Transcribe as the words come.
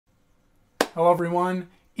Hello everyone,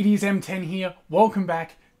 it is MTEN here. Welcome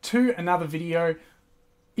back to another video.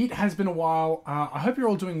 It has been a while. I hope you're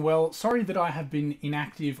all doing well. Sorry that I have been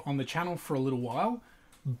inactive on the channel for a little while,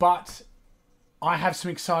 but I have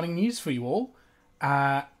some exciting news for you all.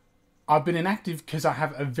 I've been inactive because I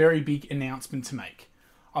have a very big announcement to make.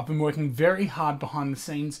 I've been working very hard behind the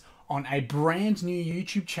scenes on a brand new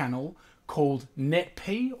YouTube channel called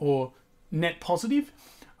Net.P or Net.Positive,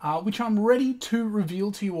 which I'm ready to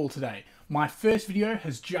reveal to you all today. My first video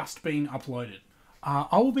has just been uploaded.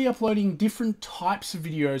 I will be uploading different types of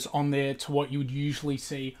videos on there to what you would usually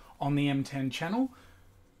see on the MTEN channel,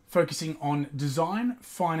 focusing on design,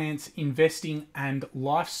 finance, investing, and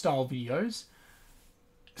lifestyle videos.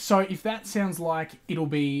 So if that sounds like it'll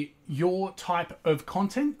be your type of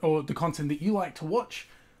content or the content that you like to watch,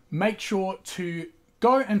 make sure to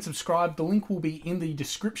go and subscribe. The link will be in the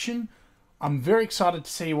description. I'm very excited to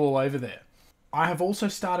see you all over there. I have also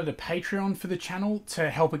started a Patreon for the channel to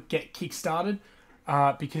help it get kick-started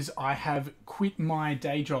because I have quit my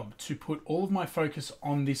day job to put all of my focus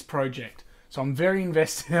on this project. So I'm very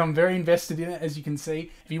invested. I'm very invested in it, as you can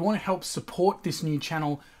see. If you want to help support this new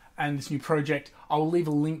channel and this new project, I will leave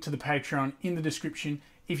a link to the Patreon in the description.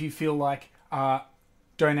 If you feel like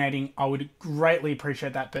donating, I would greatly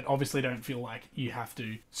appreciate that, but obviously don't feel like you have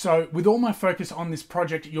to. So with all my focus on this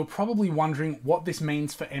project, you're probably wondering what this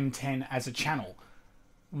means for MTEN as a channel.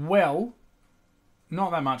 Well,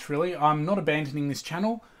 not that much really. I'm not abandoning this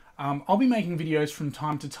channel. I'll be making videos from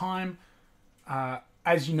time to time.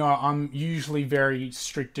 As you know, I'm usually very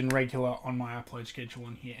strict and regular on my upload schedule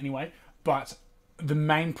on here anyway, but the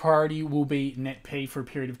main priority will be Net.P for a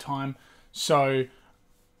period of time. So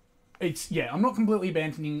I'm not completely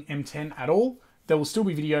abandoning MTEN at all. There will still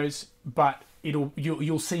be videos, but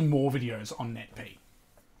you'll see more videos on Net.P.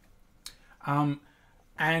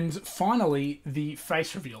 And finally, the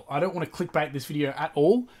face reveal. I don't want to clickbait this video at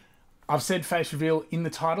all. I've said face reveal in the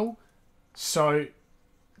title, so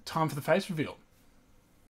time for the face reveal.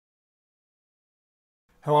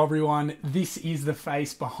 Hello everyone, this is the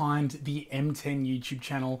face behind the MTEN YouTube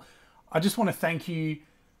channel. I just want to thank you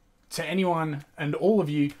to anyone and all of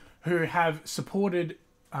you who have supported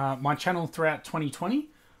my channel throughout 2020.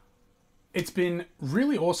 It's been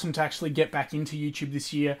really awesome to actually get back into YouTube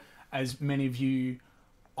this year. As many of you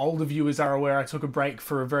older viewers are aware, I took a break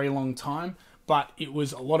for a very long time, but it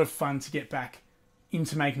was a lot of fun to get back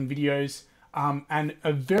into making videos. And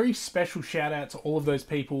a very special shout out to all of those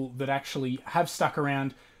people that actually have stuck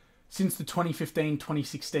around since the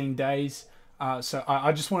 2015-2016 days. So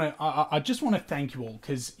I just want to thank you all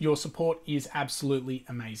because your support is absolutely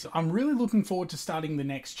amazing. I'm really looking forward to starting the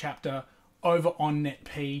next chapter over on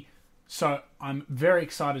Net.P. So I'm very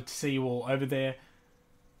excited to see you all over there.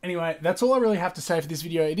 Anyway, that's all I really have to say for this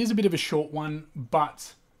video. It is a bit of a short one,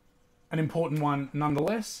 but an important one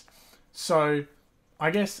nonetheless. So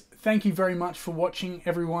I guess thank you very much for watching,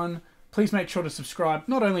 everyone. Please make sure to subscribe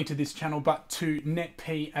not only to this channel but to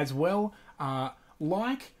Net.P as well.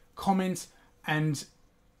 Like, comment, and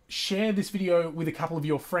share this video with a couple of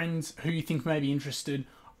your friends who you think may be interested.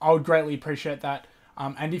 I would greatly appreciate that.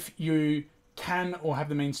 And if you can or have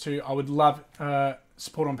the means to, I would love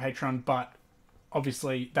support on Patreon, but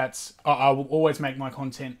obviously I will always make my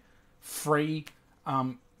content free.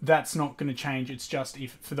 That's not going to change. It's just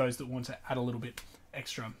for those that want to add a little bit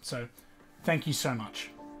extra. So thank you so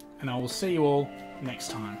much, and I will see you all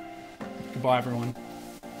next time. Goodbye everyone.